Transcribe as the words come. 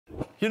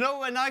You know,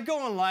 when I go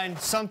online,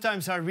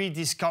 sometimes I read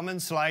these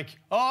comments like,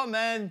 oh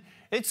man,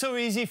 it's so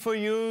easy for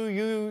you.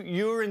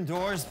 You're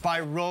endorsed by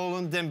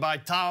Roland and by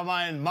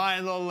Tama and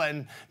Milo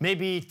and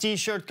maybe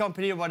T-shirt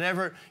company or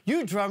whatever.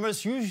 You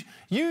drummers,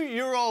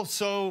 you're all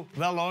so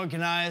well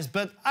organized,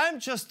 but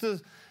I'm just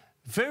a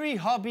very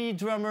hobby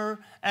drummer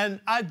and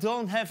I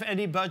don't have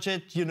any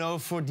budget, you know,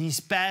 for these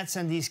pads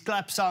and these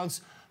clap sounds.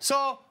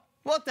 So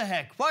what the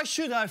heck? Why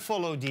should I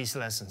follow these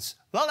lessons?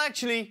 Well,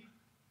 actually,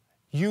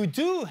 you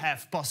do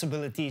have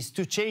possibilities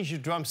to change your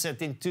drum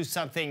set into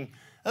something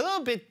a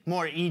little bit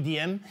more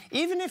EDM,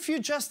 even if you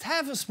just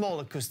have a small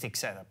acoustic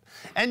setup.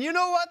 And you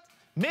know what?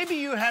 Maybe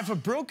you have a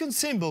broken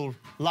cymbal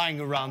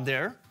lying around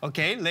there,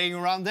 okay, laying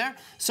around there.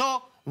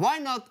 So why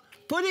not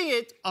putting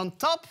it on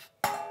top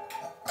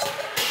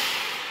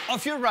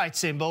of your right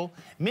cymbal,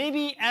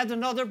 maybe add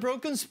another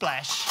broken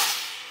splash,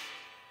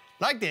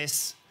 like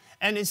this.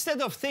 And instead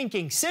of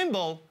thinking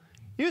cymbal,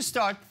 you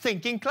start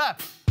thinking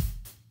clap.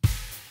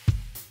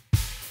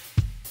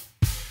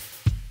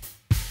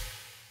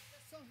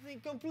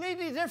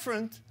 Completely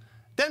different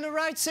than the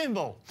right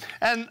cymbal.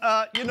 And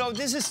you know,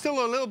 this is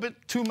still a little bit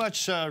too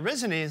much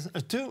resonance,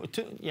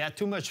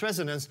 too much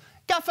resonance.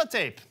 Gaffer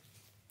tape.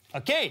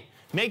 Okay,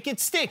 make it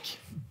stick.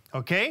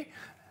 Okay,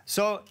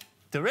 so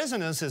the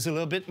resonance is a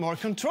little bit more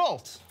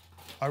controlled.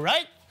 All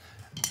right,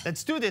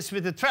 let's do this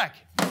with the track.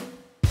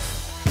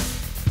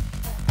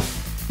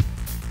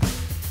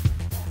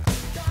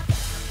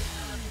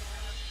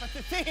 But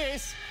the thing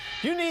is,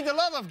 you need a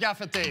lot of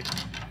gaffer tape.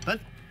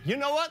 But you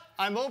know what?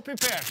 I'm all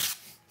prepared.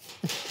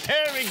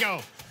 There we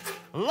go.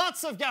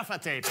 Lots of gaffer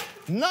tape.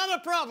 Not a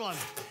problem.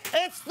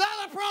 It's not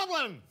a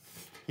problem.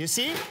 You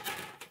see?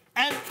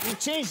 And we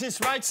change this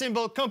right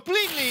cymbal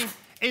completely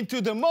into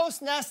the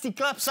most nasty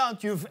clap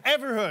sound you've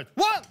ever heard.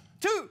 1,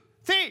 2,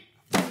 3.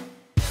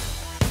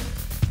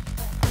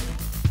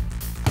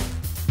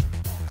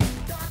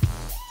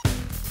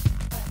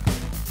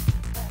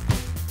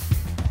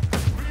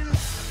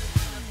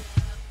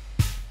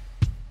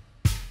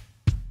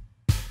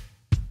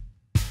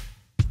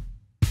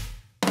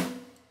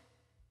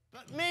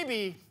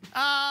 Maybe,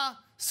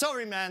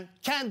 sorry man,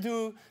 can't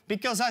do,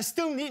 because I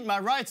still need my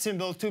right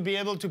cymbal to be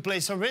able to play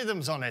some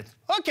rhythms on it.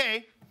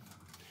 Okay,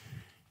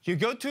 you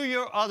go to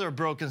your other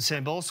broken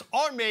cymbals,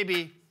 or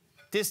maybe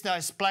this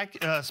nice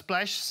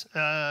splash,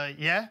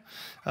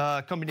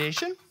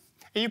 combination,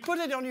 and you put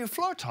it on your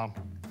floor tom,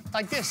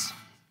 like this.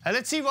 And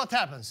let's see what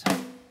happens.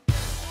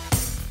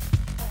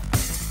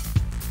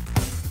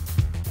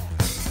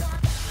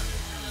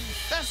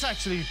 That's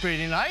actually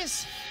pretty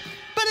nice.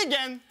 But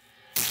again,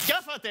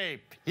 gaffer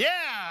tape,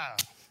 yeah!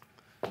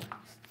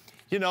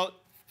 You know,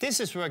 this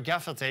is where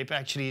gaffer tape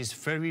actually is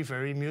very,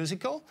 very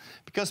musical,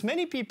 because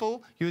many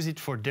people use it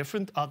for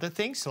different other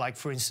things, like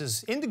for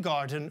instance in the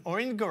garden or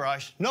in the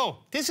garage. No,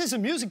 this is a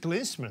musical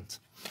instrument.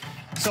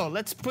 So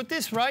let's put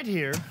this right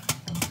here,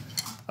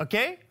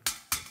 okay?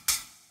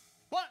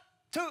 1,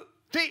 2,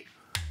 3.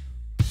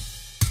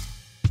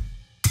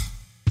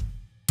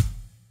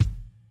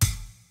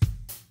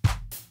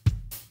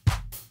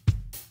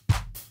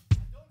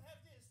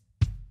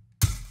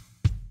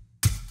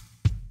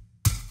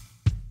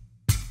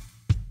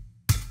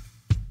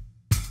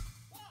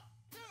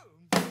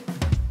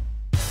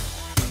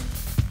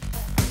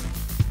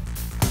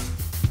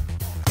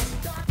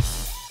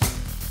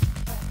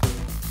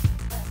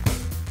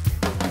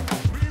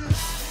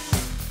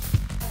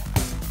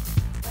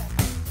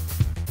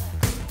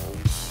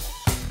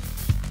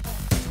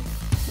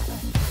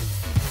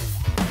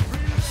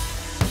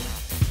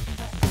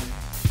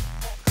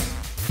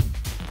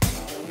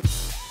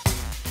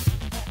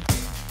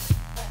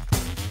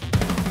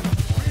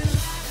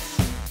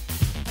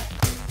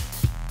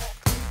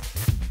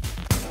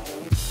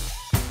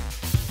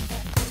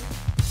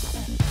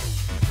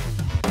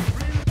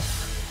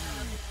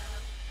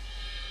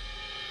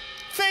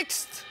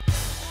 Fixed!